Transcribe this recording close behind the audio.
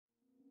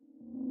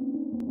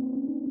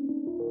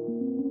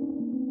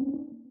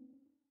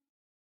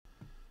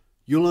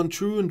Yolan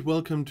True and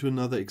welcome to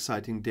another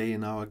exciting day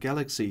in our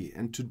galaxy.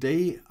 And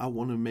today I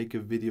want to make a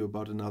video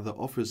about another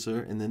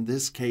officer, and in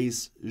this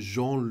case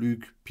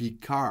Jean-Luc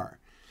Picard.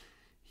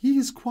 He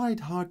is quite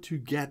hard to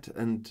get,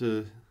 and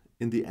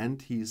in the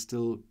end he is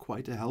still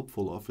quite a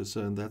helpful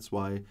officer, and that's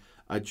why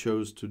I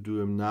chose to do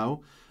him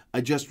now.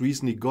 I just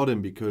recently got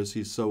him because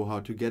he's so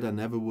hard to get. I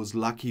never was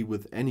lucky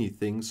with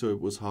anything, so it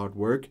was hard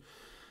work.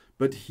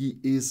 But he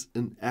is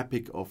an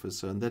epic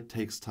officer, and that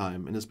takes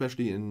time. And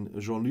especially in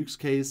Jean-Luc's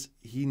case,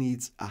 he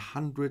needs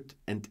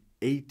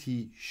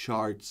 180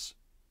 shards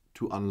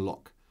to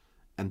unlock.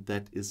 And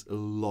that is a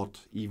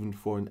lot, even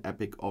for an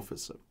epic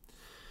officer.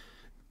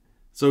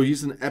 So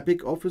he's an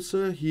epic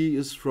officer. He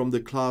is from the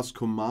class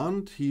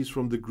Command. He's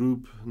from the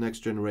group Next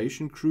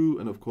Generation Crew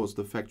and, of course,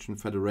 the faction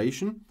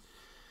Federation.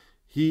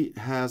 He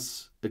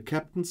has a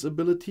captain's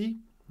ability.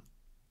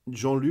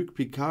 Jean-Luc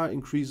Picard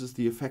increases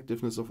the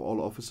effectiveness of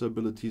all officer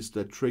abilities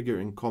that trigger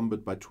in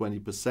combat by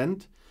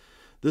 20%.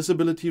 This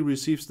ability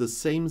receives the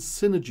same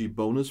synergy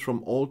bonus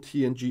from all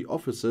TNG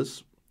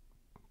officers,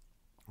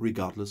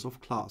 regardless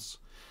of class.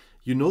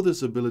 You know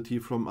this ability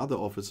from other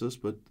officers,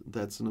 but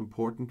that's an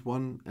important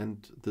one,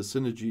 and the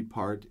synergy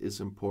part is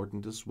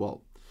important as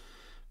well.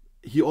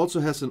 He also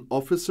has an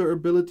officer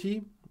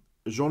ability.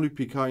 Jean-Luc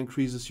Picard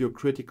increases your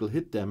critical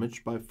hit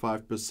damage by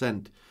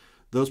 5%.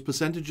 Those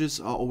percentages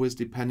are always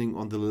depending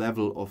on the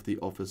level of the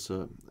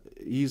officer.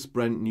 He's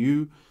brand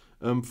new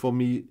for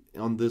me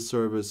on this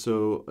server,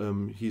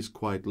 so he's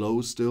quite low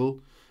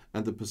still,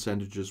 and the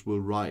percentages will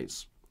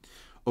rise.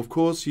 Of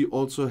course, he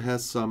also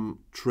has some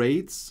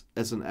traits.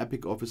 As an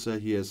epic officer,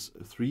 he has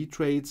 3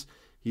 traits.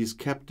 He's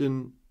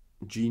Captain,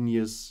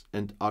 Genius,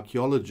 and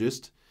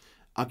Archaeologist.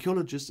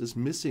 Archaeologist is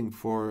missing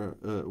for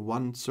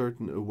one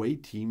certain away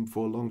team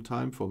for a long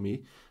time for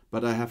me,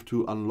 but I have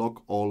to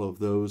unlock all of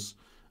those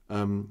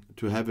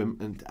to have him,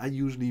 and I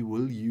usually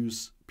will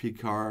use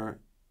Picard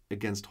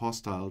against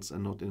hostiles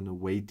and not in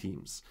away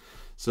teams.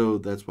 So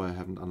that's why I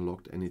haven't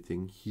unlocked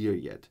anything here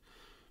yet.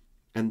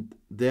 And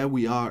there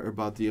we are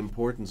about the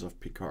importance of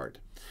Picard.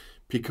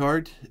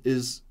 Picard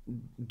is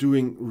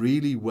doing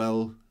really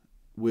well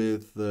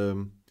with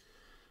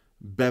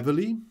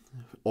Beverly,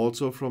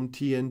 also from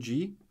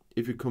TNG.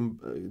 If you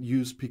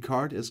use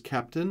Picard as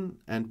captain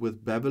and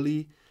with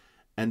Beverly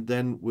and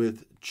then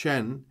with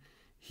Chen,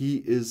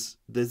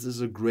 this is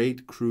a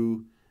great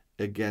crew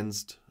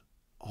against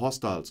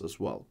hostiles as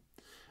well.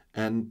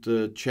 And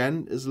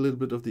Chen is a little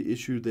bit of the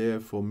issue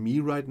there for me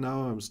right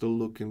now. I'm still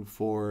looking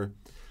for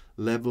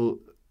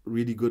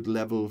really good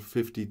level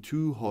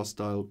 52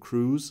 hostile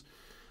crews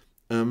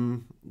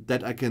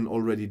that I can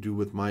already do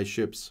with my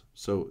ships.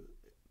 So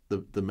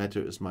the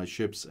matter is my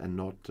ships and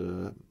not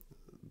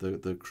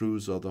the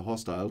crews or the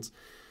hostiles.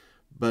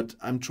 But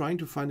I'm trying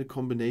to find a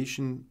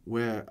combination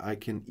where I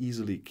can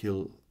easily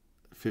kill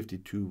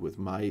 52 with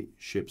my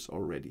ships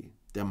already.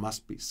 There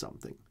must be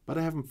something, but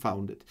I haven't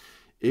found it.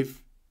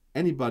 If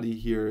anybody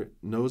here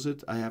knows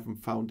it, I haven't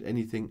found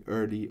anything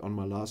early on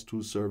my last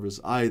 2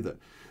 servers either.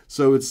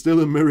 So it's still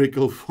a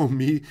miracle for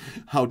me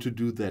how to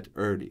do that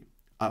early.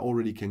 I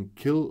already can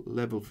kill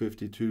level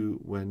 52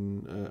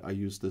 when I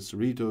use the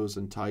Cerritos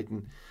and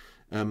Titan,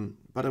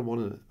 but I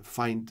want to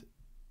find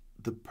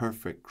the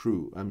perfect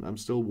crew. I'm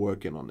still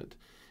working on it.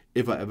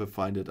 If I ever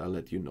find it, I'll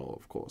let you know,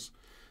 of course.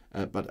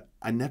 But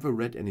I never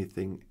read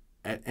anything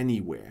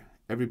anywhere.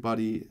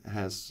 Everybody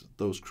has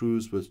those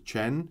crews with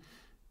Chen,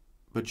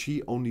 but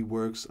she only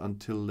works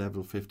until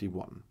level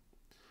 51.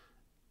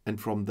 And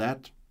from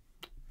that,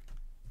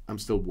 I'm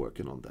still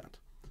working on that.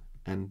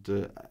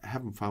 And I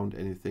haven't found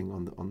anything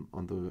on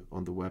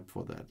the web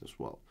for that as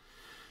well.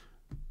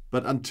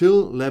 But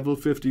until level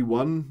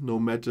 51, no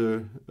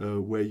matter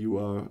where you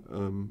are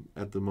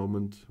at the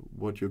moment,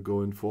 what you're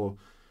going for.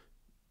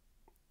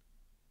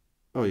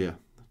 Oh yeah.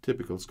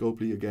 Typical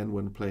Scopely again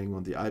when playing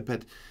on the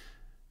iPad.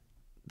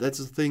 That's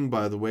the thing,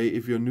 by the way,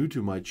 if you're new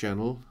to my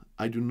channel,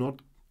 I do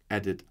not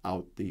edit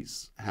out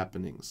these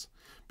happenings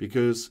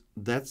because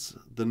that's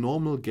the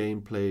normal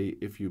gameplay.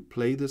 If you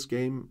play this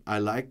game, I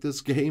like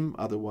this game,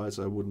 otherwise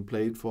I wouldn't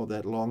play it for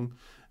that long,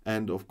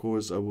 and of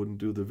course I wouldn't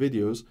do the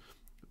videos,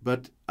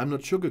 but I'm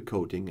not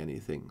sugarcoating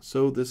anything.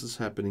 So this is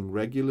happening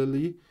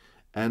regularly,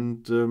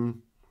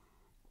 and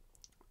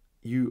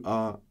you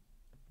are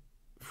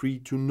free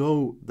to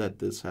know that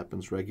this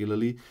happens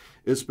regularly,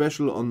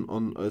 especially on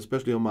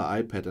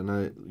my iPad. And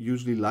I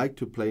usually like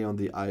to play on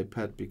the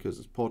iPad because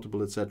it's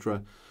portable,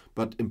 etc.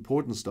 But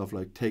important stuff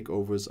like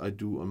takeovers I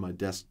do on my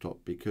desktop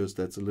because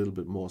that's a little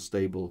bit more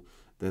stable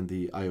than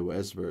the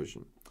iOS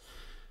version.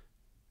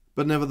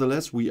 But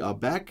nevertheless, we are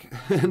back,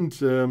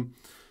 and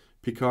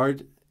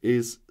Picard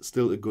is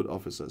still a good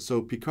officer.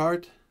 So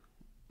Picard,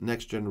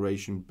 Next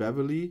Generation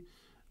Beverly.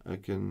 I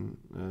can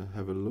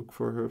have a look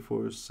for her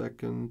for a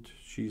second.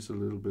 She's a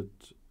little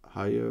bit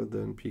higher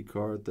than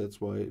Picard. That's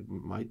why I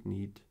might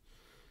need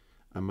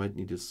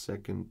a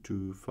second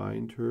to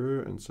find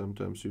her. And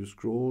sometimes you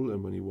scroll,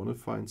 and when you want to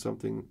find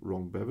something,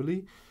 wrong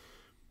Beverly,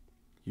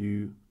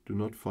 you do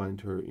not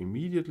find her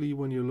immediately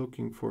when you're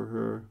looking for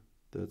her.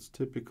 That's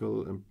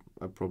typical. And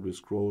I probably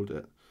scrolled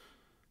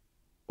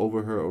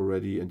over her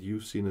already, and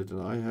you've seen it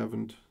and I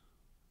haven't.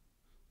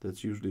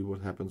 That's usually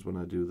what happens when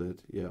I do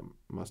that. Yeah,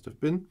 must have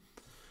been.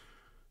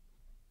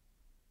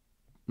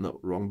 No,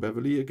 wrong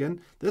Beverly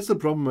again. That's the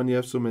problem when you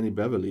have so many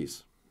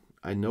Beverlys.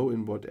 I know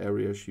in what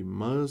area she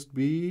must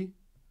be.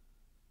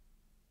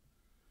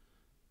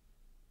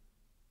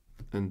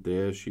 And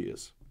there she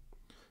is.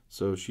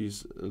 So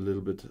she's a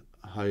little bit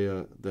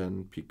higher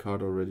than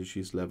Picard already.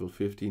 She's level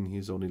 15.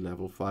 He's only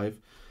level 5.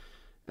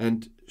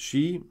 And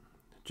she,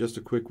 just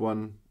a quick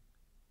one,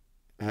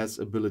 has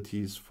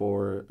abilities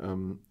for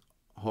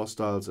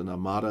hostiles and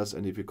armadas.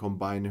 And if you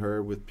combine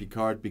her with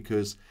Picard,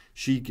 because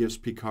she gives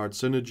Picard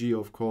synergy,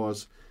 of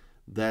course,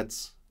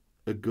 that's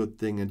a good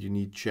thing. And you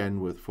need Chen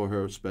with for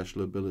her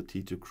special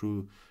ability to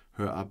crew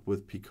her up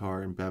with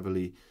Picard and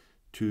Beverly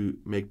to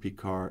make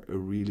Picard a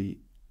really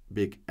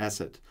big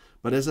asset.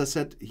 But as I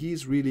said,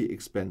 he's really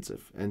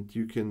expensive, and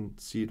you can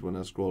see it when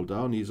I scroll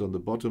down. He's on the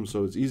bottom,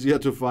 so it's easier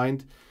to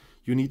find.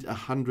 You need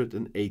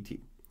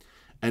 180,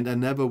 and I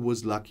never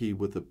was lucky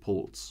with the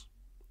pulls.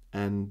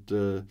 And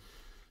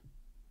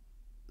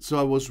so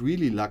I was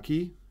really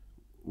lucky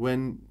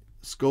when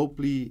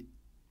Scopely,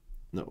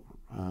 no,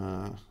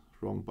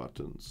 wrong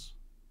buttons.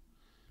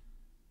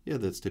 Yeah,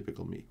 that's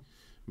typical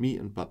me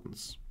and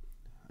buttons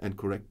and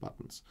correct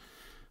buttons.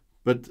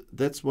 But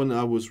that's when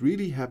I was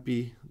really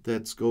happy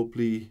that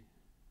Scopely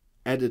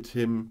added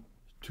him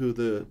to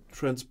the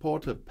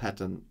transporter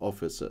pattern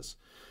officers.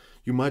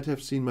 You might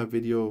have seen my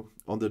video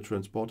on the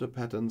transporter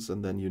patterns,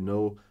 and then you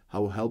know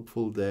how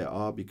helpful they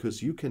are,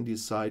 because you can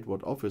decide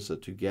what officer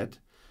to get.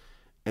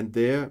 And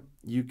there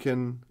you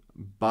can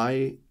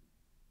buy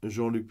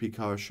Jean-Luc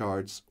Picard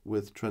shards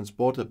with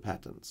transporter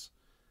patterns.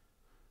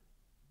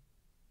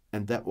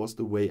 And that was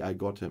the way I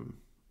got him.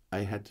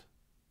 I had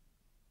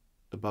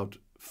about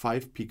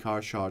 5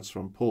 Picard shards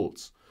from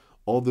pulls.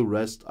 All the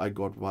rest I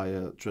got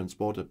via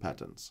transporter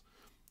patterns.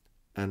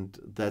 And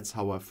that's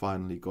how I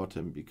finally got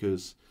him,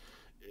 because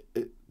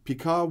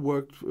Picard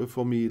worked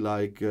for me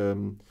like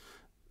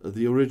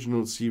the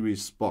original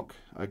series Spock.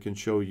 I can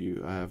show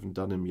you. I haven't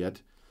done him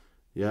yet.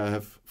 Yeah, I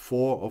have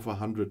 4 of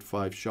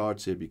 105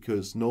 shards here,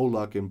 because no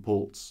luck in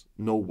pulls,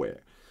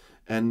 nowhere.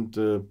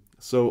 And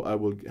so I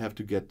will have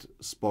to get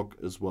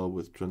Spock as well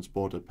with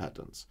transporter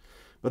patterns.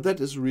 But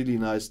that is a really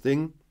nice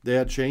thing. They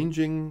are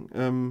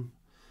changing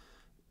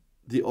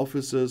the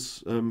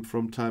officers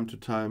from time to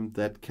time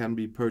that can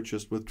be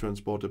purchased with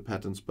transporter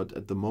patterns. But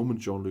at the moment,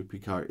 Jean-Luc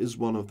Picard is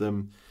one of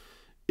them.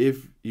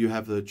 If you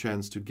have the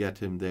chance to get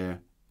him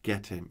there,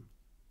 get him.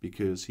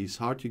 Because he's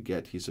hard to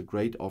get. He's a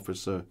great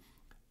officer.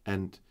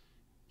 And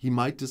he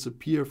might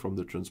disappear from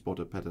the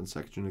transporter pattern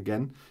section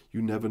again.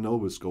 You never know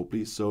with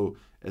Scopely. So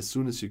as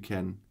soon as you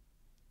can,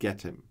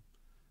 get him.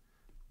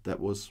 That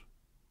was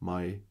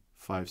my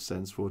 5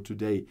 cents for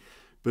today.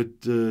 But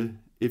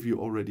if you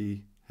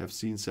already have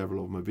seen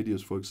several of my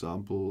videos, for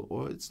example,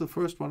 or it's the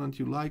first one and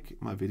you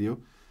like my video,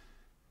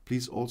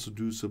 please also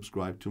do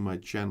subscribe to my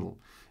channel.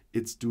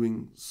 It's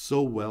doing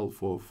so well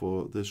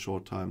for this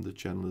short time the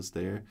channel is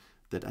there,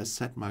 that I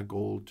set my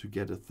goal to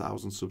get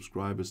 1,000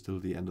 subscribers till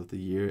the end of the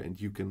year, and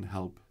you can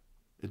help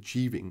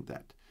achieving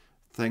that.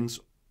 Thanks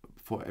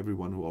for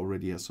everyone who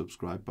already has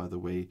subscribed, by the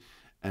way,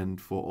 and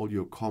for all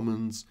your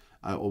comments.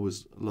 I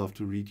always love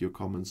to read your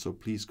comments, so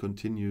please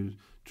continue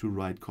to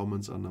write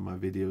comments under my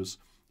videos.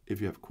 If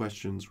you have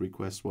questions,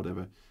 requests,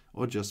 whatever,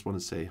 or just want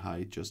to say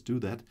hi, just do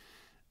that.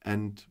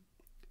 And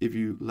if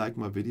you like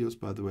my videos,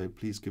 by the way,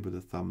 please give it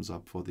a thumbs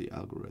up for the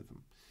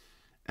algorithm.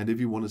 And if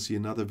you want to see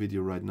another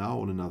video right now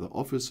on another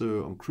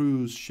officer, on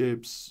cruise,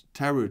 ships,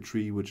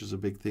 territory, which is a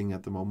big thing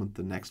at the moment,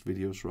 the next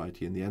video is right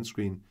here in the end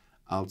screen.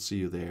 I'll see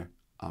you there.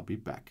 I'll be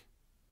back.